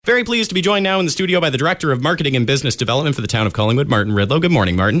Very pleased to be joined now in the studio by the Director of Marketing and Business Development for the town of Collingwood, Martin Rydo. Good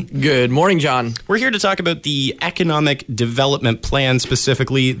morning, Martin. Good morning, John. We're here to talk about the Economic Development Plan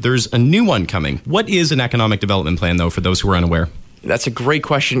specifically. There's a new one coming. What is an Economic Development Plan, though, for those who are unaware? That's a great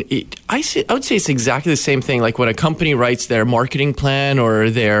question. I would say it's exactly the same thing. Like when a company writes their marketing plan or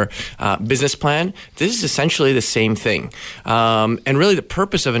their business plan, this is essentially the same thing. And really the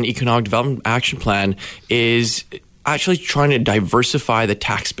purpose of an Economic Development Action Plan is actually trying to diversify the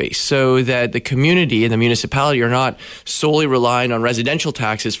tax base so that the community and the municipality are not solely relying on residential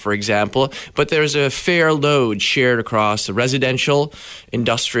taxes, for example, but there's a fair load shared across the residential,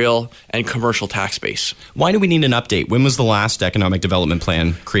 industrial, and commercial tax base. Why do we need an update? When was the last Economic Development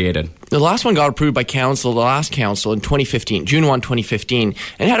Plan created? The last one got approved by council, the last council in 2015, June 1, 2015,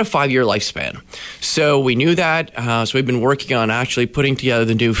 and it had a 5-year lifespan. So we knew that, so we've been working on actually putting together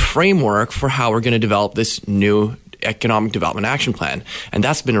the new framework for how we're going to develop this new Economic Development Action Plan, and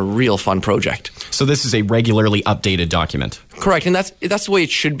that's been a real fun project. So this is a regularly updated document. Correct, and that's the way it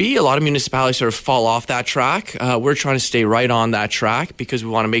should be. A lot of municipalities sort of fall off that track. We're trying to stay right on that track because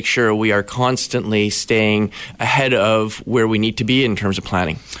we want to make sure we are constantly staying ahead of where we need to be in terms of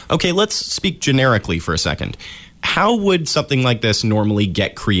planning. Okay, let's speak generically for a second. How would something like this normally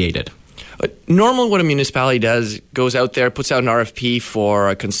get created? Normally what a municipality does, goes out there, puts out an RFP for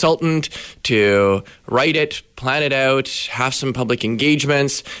a consultant to write it, plan it out, have some public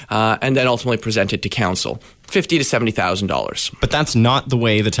engagements, and then ultimately present it to council. $50,000 to $70,000. But that's not the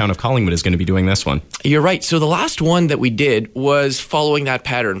way the town of Collingwood is going to be doing this one. You're right. So the last one that we did was following that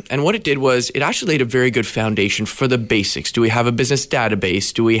pattern. And what it did was it actually laid a very good foundation for the basics. Do we have a business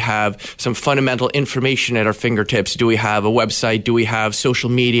database? Do we have some fundamental information at our fingertips? Do we have a website? Do we have social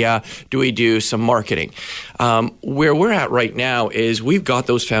media? Do we do some marketing? Where we're at right now is we've got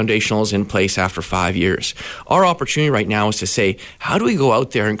those foundationals in place after 5 years. Our opportunity right now is to say, how do we go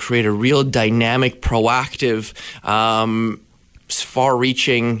out there and create a real dynamic, proactive,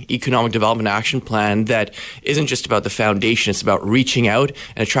 far-reaching economic development action plan that isn't just about the foundation, it's about reaching out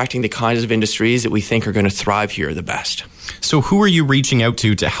and attracting the kinds of industries that we think are going to thrive here the best. So who are you reaching out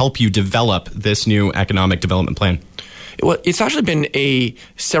to help you develop this new economic development plan? Well, it's actually been a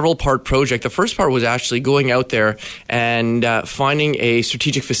several-part project. The first part was actually going out there and finding a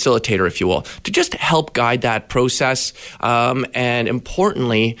strategic facilitator, if you will, to just help guide that process and,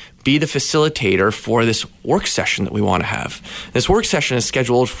 importantly, be the facilitator for this work session that we want to have. This work session is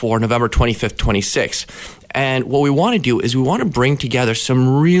scheduled for November 25th, 26th. And what we want to do is we want to bring together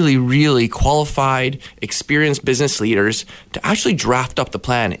some really, really qualified, experienced business leaders to actually draft up the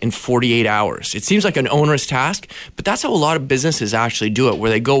plan in 48 hours. It seems like an onerous task, but that's how a lot of businesses actually do it,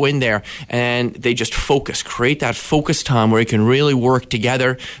 where they go in there and they just focus, create that focus time where you can really work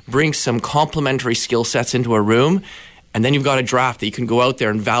together, bring some complementary skill sets into a room, and then you've got a draft that you can go out there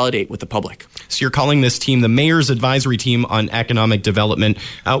and validate with the public. So you're calling this team the Mayor's Advisory Team on Economic Development.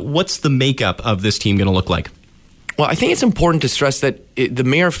 What's the makeup of this team going to look like? Well, I think it's important to stress that the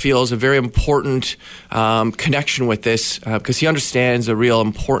mayor feels a very important connection with this because he understands the real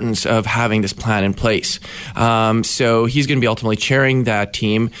importance of having this plan in place. So he's going to be ultimately chairing that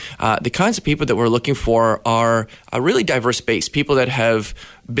team. The kinds of people that we're looking for are a really diverse base, people that have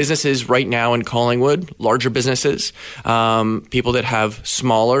businesses right now in Collingwood, larger businesses, people that have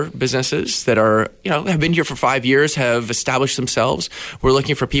smaller businesses that are, have been here for 5 years, have established themselves. We're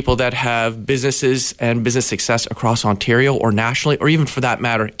looking for people that have businesses and business success across Ontario or nationally, or even for that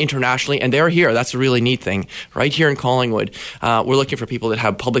matter, internationally. And they're here. That's a really neat thing. Right here in Collingwood, we're looking for people that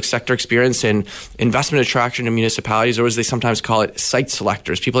have public sector experience in investment attraction in municipalities, or as they sometimes call it, site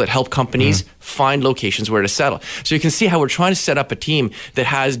selectors, people that help companies find locations where to settle. So you can see how we're trying to set up a team that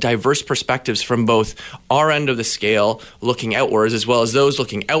has diverse perspectives from both our end of the scale, looking outwards, as well as those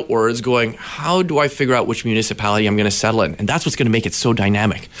looking outwards, going, how do I figure out which municipality I'm going to settle in? And that's what's going to make it so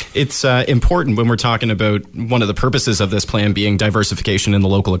dynamic. It's important when we're talking about one of the purposes of this plan being diversification in the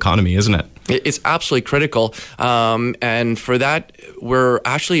local economy, isn't it? It's absolutely critical. And for that, we're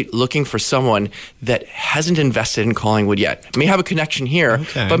actually looking for someone that hasn't invested in Collingwood yet. May have a connection here,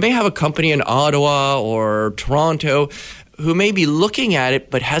 but may have a company in Ottawa or Toronto who may be looking at it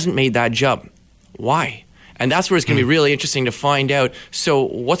but hasn't made that jump. Why? And that's where it's going to be really interesting to find out, so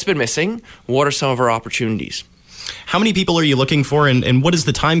what's been missing? What are some of our opportunities? How many people are you looking for, and what is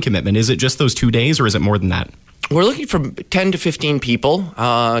the time commitment? Is it just those 2 days, or is it more than that? We're looking for 10 to 15 people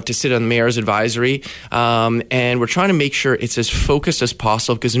to sit on the mayor's advisory, and we're trying to make sure it's as focused as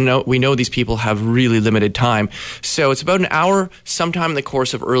possible because we know these people have really limited time. So it's about an hour sometime in the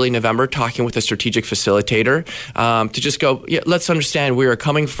course of early November talking with a strategic facilitator to just go, let's understand where you're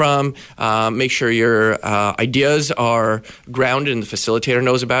coming from, make sure your ideas are grounded and the facilitator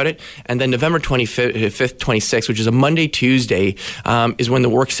knows about it. And then November 25th, 26th, which is a Monday, Tuesday, is when the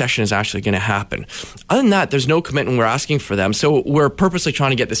work session is actually going to happen. Other than that, there's no commitment we're asking for them. So we're purposely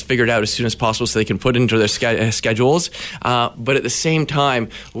trying to get this figured out as soon as possible so they can put it into their schedules. But at the same time,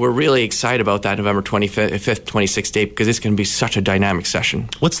 we're really excited about that November 25th, 26th date because it's going to be such a dynamic session.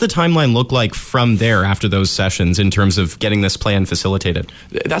 What's the timeline look like from there after those sessions in terms of getting this plan facilitated?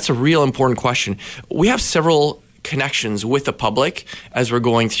 That's a real important question. We have several connections with the public as we're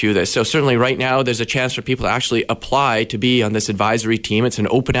going through this. So certainly right now there's a chance for people to actually apply to be on this advisory team. It's an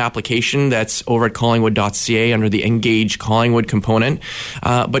open application that's over at collingwood.ca under the Engage Collingwood component.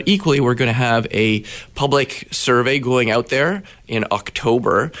 But equally, we're going to have a public survey going out there in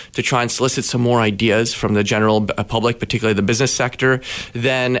October to try and solicit some more ideas from the general public, particularly the business sector.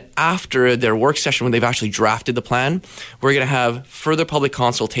 Then after their work session, when they've actually drafted the plan, we're going to have further public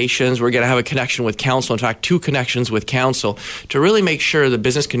consultations. We're going to have a connection with council, in fact, 2 connections with council to really make sure the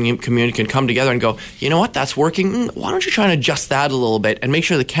business community can come together and go, you know what, that's working. Why don't you try and adjust that a little bit and make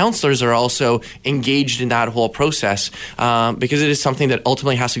sure the councillors are also engaged in that whole process because it is something that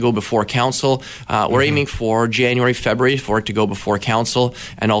ultimately has to go before council. We're aiming for January, February for it to go before council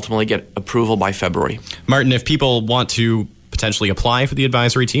and ultimately get approval by February. Martin, if people want to potentially apply for the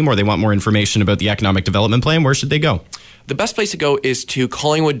advisory team or they want more information about the economic development plan, where should they go? The best place to go is to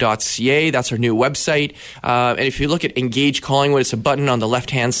collingwood.ca. That's our new website. And if you look at Engage Collingwood, it's a button on the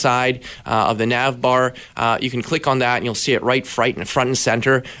left-hand side of the nav bar. You can click on that and you'll see it right front and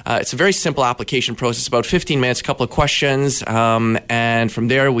center. It's a very simple application process, about 15 minutes, a couple of questions. And from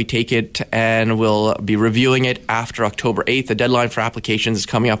there, we take it and we'll be reviewing it after October 8th. The deadline for applications is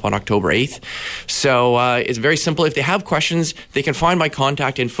coming up on October 8th. So it's very simple. If they have questions, they can find my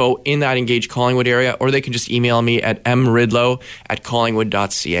contact info in that Engage Collingwood area, or they can just email me at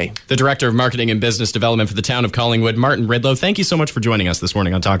mridlow@collingwood.ca. The Director of Marketing and Business Development for the town of Collingwood, Martin Ridlow, thank you so much for joining us this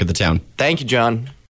morning on Talk of the Town. Thank you, John.